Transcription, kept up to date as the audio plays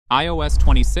iOS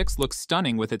 26 looks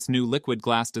stunning with its new liquid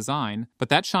glass design, but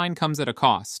that shine comes at a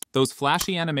cost. Those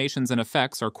flashy animations and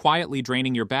effects are quietly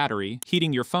draining your battery,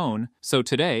 heating your phone, so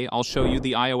today I'll show you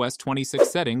the iOS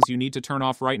 26 settings you need to turn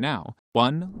off right now.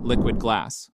 1. Liquid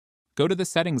glass. Go to the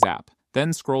Settings app,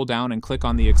 then scroll down and click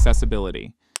on the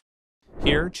Accessibility.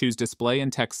 Here, choose Display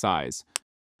and Text Size.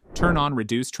 Turn on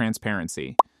Reduce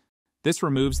Transparency. This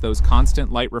removes those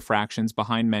constant light refractions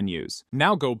behind menus.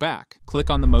 Now go back. Click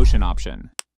on the Motion option.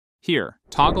 Here,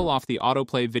 toggle off the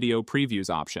Autoplay Video Previews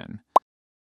option.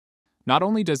 Not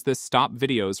only does this stop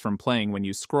videos from playing when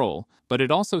you scroll, but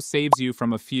it also saves you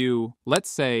from a few, let's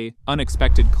say,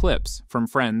 unexpected clips from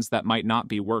friends that might not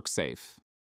be work safe.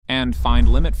 And Find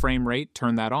Limit Frame Rate,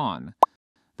 turn that on.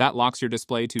 That locks your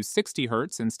display to 60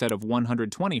 Hz instead of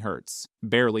 120 Hz.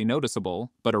 Barely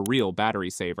noticeable, but a real battery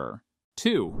saver.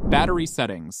 2. Battery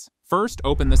Settings. First,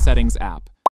 open the Settings app.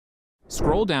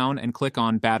 Scroll down and click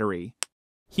on Battery.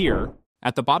 Here,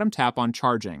 at the bottom, tap on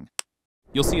Charging.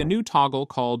 You'll see a new toggle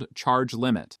called Charge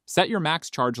Limit. Set your max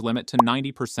charge limit to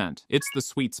 90%. It's the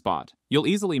sweet spot. You'll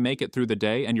easily make it through the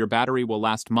day and your battery will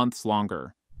last months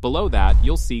longer. Below that,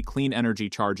 you'll see Clean Energy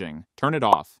Charging. Turn it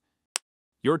off.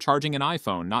 You're charging an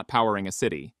iPhone, not powering a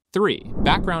city. 3.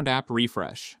 Background App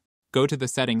Refresh. Go to the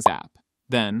Settings app.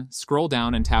 Then, scroll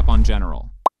down and tap on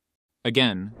General.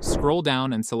 Again, scroll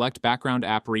down and select Background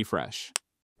App Refresh.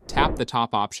 Tap the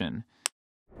top option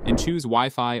and choose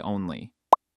Wi-Fi only.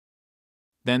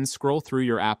 Then scroll through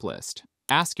your app list.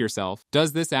 Ask yourself,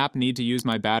 does this app need to use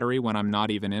my battery when I'm not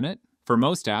even in it? For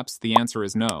most apps, the answer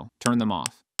is no. Turn them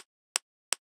off.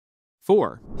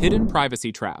 4. Hidden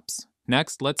Privacy Traps.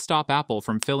 Next, let's stop Apple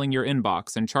from filling your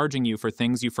inbox and charging you for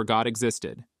things you forgot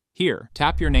existed. Here,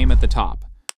 tap your name at the top.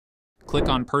 Click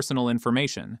on Personal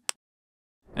Information,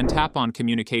 and tap on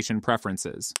Communication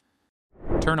Preferences.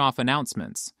 Turn off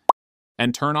announcements,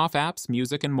 and turn off apps,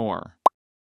 music, and more.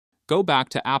 Go back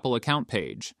to Apple account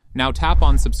page. Now tap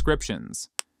on Subscriptions.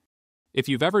 If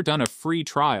you've ever done a free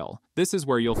trial, this is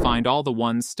where you'll find all the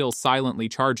ones still silently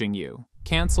charging you.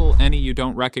 Cancel any you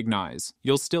don't recognize.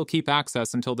 You'll still keep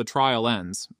access until the trial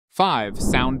ends. 5.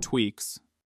 Sound Tweaks.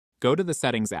 Go to the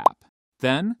Settings app.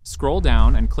 Then, scroll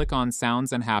down and click on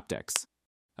Sounds and Haptics.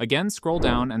 Again, scroll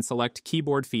down and select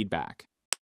Keyboard Feedback.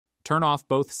 Turn off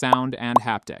both sound and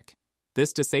haptic.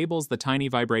 This disables the tiny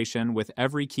vibration with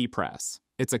every key press.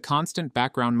 It's a constant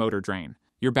background motor drain.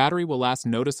 Your battery will last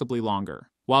noticeably longer.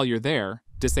 While you're there,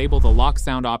 disable the lock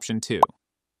sound option too.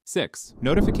 6.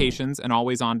 Notifications and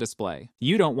always-on display.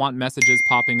 You don't want messages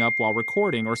popping up while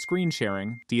recording or screen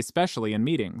sharing, especially in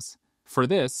meetings. For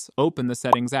this, open the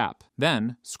Settings app.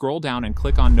 Then, scroll down and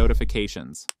click on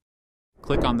Notifications.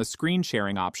 Click on the Screen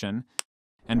Sharing option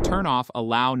and turn off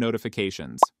Allow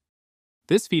Notifications.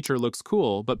 This feature looks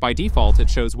cool, but by default it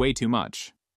shows way too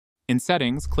much. In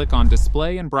Settings, click on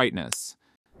Display and Brightness.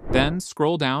 Then,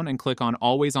 scroll down and click on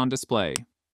Always on Display.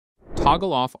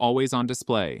 Toggle off Always on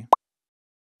Display.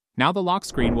 Now the lock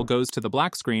screen will go to the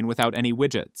black screen without any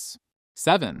widgets.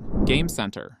 7. Game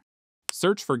Center.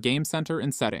 Search for Game Center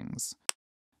in Settings.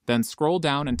 Then scroll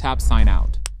down and tap Sign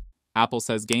Out. Apple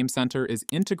says Game Center is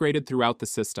integrated throughout the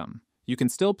system. You can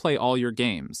still play all your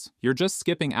games. You're just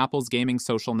skipping Apple's gaming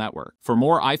social network. For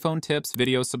more iPhone tips,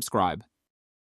 videos, subscribe.